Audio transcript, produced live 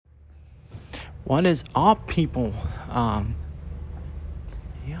What is up, people? On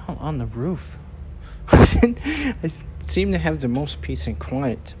the roof. I seem to have the most peace and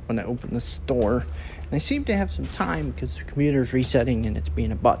quiet when I open the store. And I seem to have some time because the computer's resetting and it's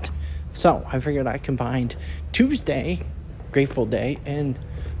being a butt. So I figured I combined Tuesday, Grateful Day, and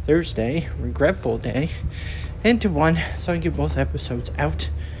Thursday, Regretful Day, into one so I can get both episodes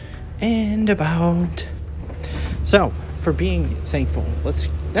out and about. So, for being thankful, let's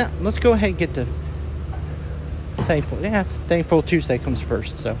go ahead and get to thankful. Yeah, it's Thankful Tuesday comes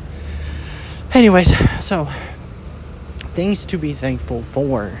first. So, anyways, so things to be thankful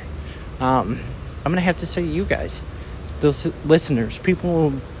for. I'm gonna have to say, you guys, those listeners,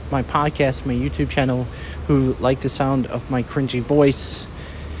 people, my podcast, my YouTube channel, who like the sound of my cringy voice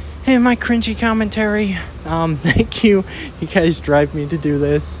and my cringy commentary. Thank you. You guys drive me to do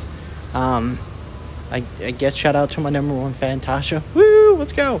this. I guess shout out to my number one fan, Tasha. Woo,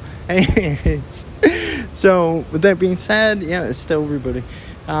 let's go. Anyways, so with that being said, yeah, it's still rebooting.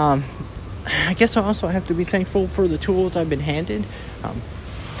 I guess I also have to be thankful for the tools I've been handed.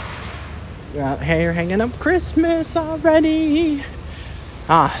 Hair hanging up Christmas already.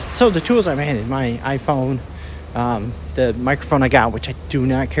 So the tools I've handed, my iPhone, the microphone I got, which I do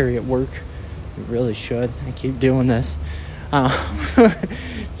not carry at work. I really should. I keep doing this.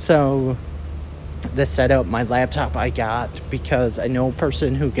 So the setup, my laptop I got because I know a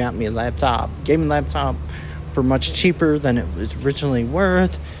person who got me a laptop, gave me a laptop for much cheaper than it was originally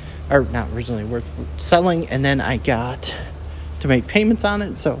worth, or not originally worth selling, and then I got to make payments on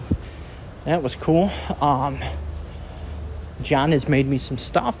it, so that was cool. John has made me some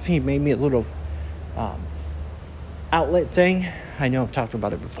stuff. He made me a little outlet thing. I know I've talked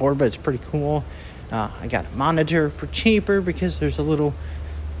about it before, but it's pretty cool. I got a monitor for cheaper because there's a little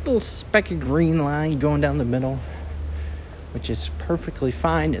speck of green line going down the middle, which is perfectly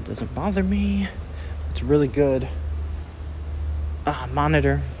fine. It doesn't bother me. It's a really good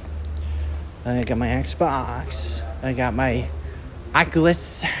monitor. I got my Xbox. I got my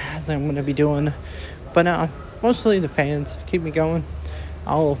Oculus that I'm going to be doing. But mostly the fans keep me going.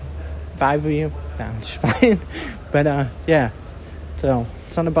 All 5 of you. No, I'm just playing. But yeah. So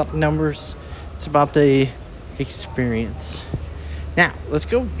it's not about the numbers. It's about the experience. Now, let's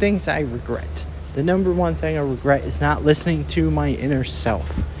go with things I regret. The number one thing I regret is not listening to my inner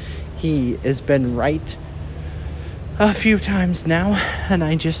self. He has been right a few times now, and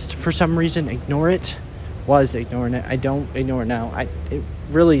I just, for some reason, ignore it. Was ignoring it. I don't ignore it now. It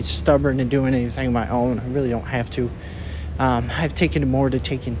really stubborn and doing anything on my own. I really don't have to. I've taken it more to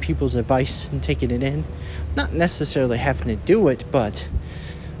taking people's advice and taking it in. Not necessarily having to do it, but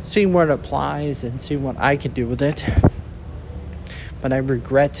seeing where it applies and seeing what I can do with it. But I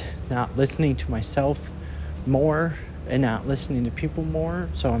regret not listening to myself more and not listening to people more,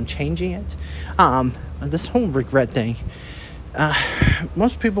 so I'm changing it. This whole regret thing,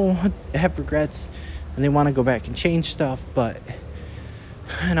 most people have regrets and they want to go back and change stuff, but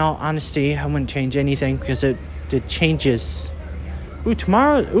in all honesty, I wouldn't change anything because it changes.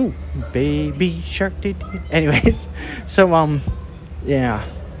 Tomorrow, baby shark. Anyways, so yeah.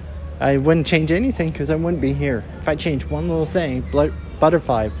 I wouldn't change anything because I wouldn't be here. If I change one little thing,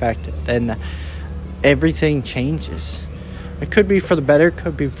 butterfly effect, then everything changes. It could be for the better,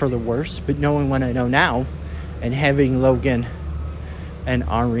 could be for the worse, but knowing what I know now, and having Logan and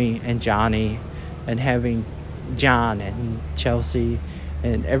Ari and Johnny, and having John and Chelsea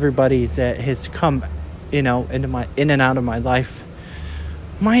and everybody that has come, in and out of my life,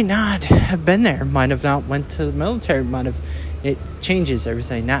 might not have been there, might have not went to the military, it changes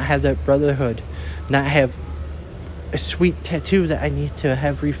everything. Not have that brotherhood, not have a sweet tattoo that I need to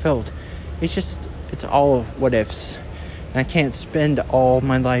have refilled. It's all what ifs. And I can't spend all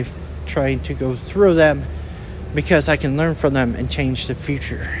my life trying to go through them because I can learn from them and change the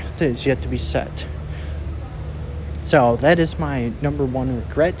future that is yet to be set. So that is my number one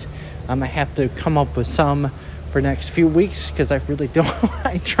regret. I have to come up with some for next few weeks because I really don't.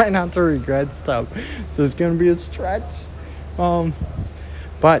 I try not to regret stuff. So it's going to be a stretch.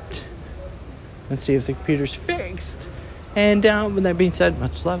 But let's see if the computer's fixed. And with that being said,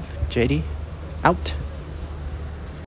 much love. JD out.